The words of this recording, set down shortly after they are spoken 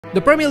The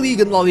Premier League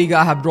and La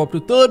Liga have dropped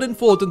to 3rd and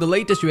 4th in the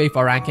latest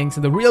UEFA rankings,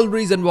 and the real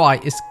reason why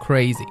is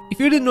crazy. If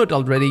you didn't know it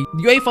already,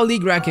 the UEFA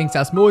League rankings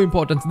has more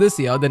importance this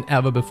year than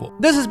ever before.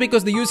 This is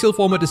because the UCL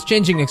format is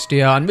changing next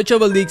year, and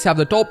whichever leagues have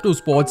the top 2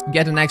 spots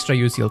get an extra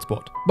UCL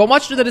spot. But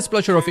much to the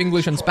displeasure of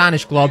English and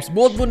Spanish clubs,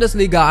 both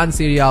Bundesliga and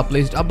Serie A are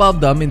placed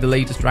above them in the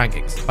latest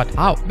rankings. But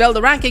how? Well,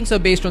 the rankings are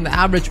based on the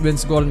average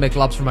wins scored by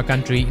clubs from a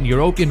country in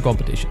European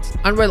competitions.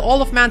 And while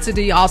all of Man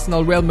City,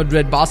 Arsenal, Real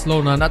Madrid,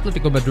 Barcelona and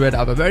Atletico Madrid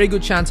have a very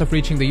good chance of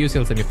reaching the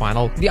UCL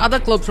semi-final, the other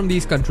clubs from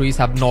these countries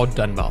have not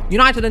done well.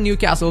 United and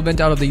Newcastle went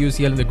out of the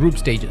UCL in the group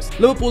stages.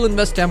 Liverpool and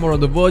West Ham are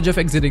on the verge of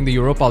exiting the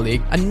Europa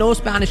League, and no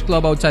Spanish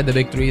club outside the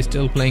Big Three is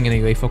still playing in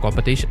a UEFA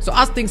competition. So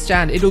as things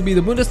stand, it will be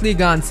the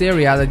Bundesliga and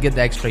Serie A that get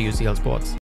the extra UCL spots.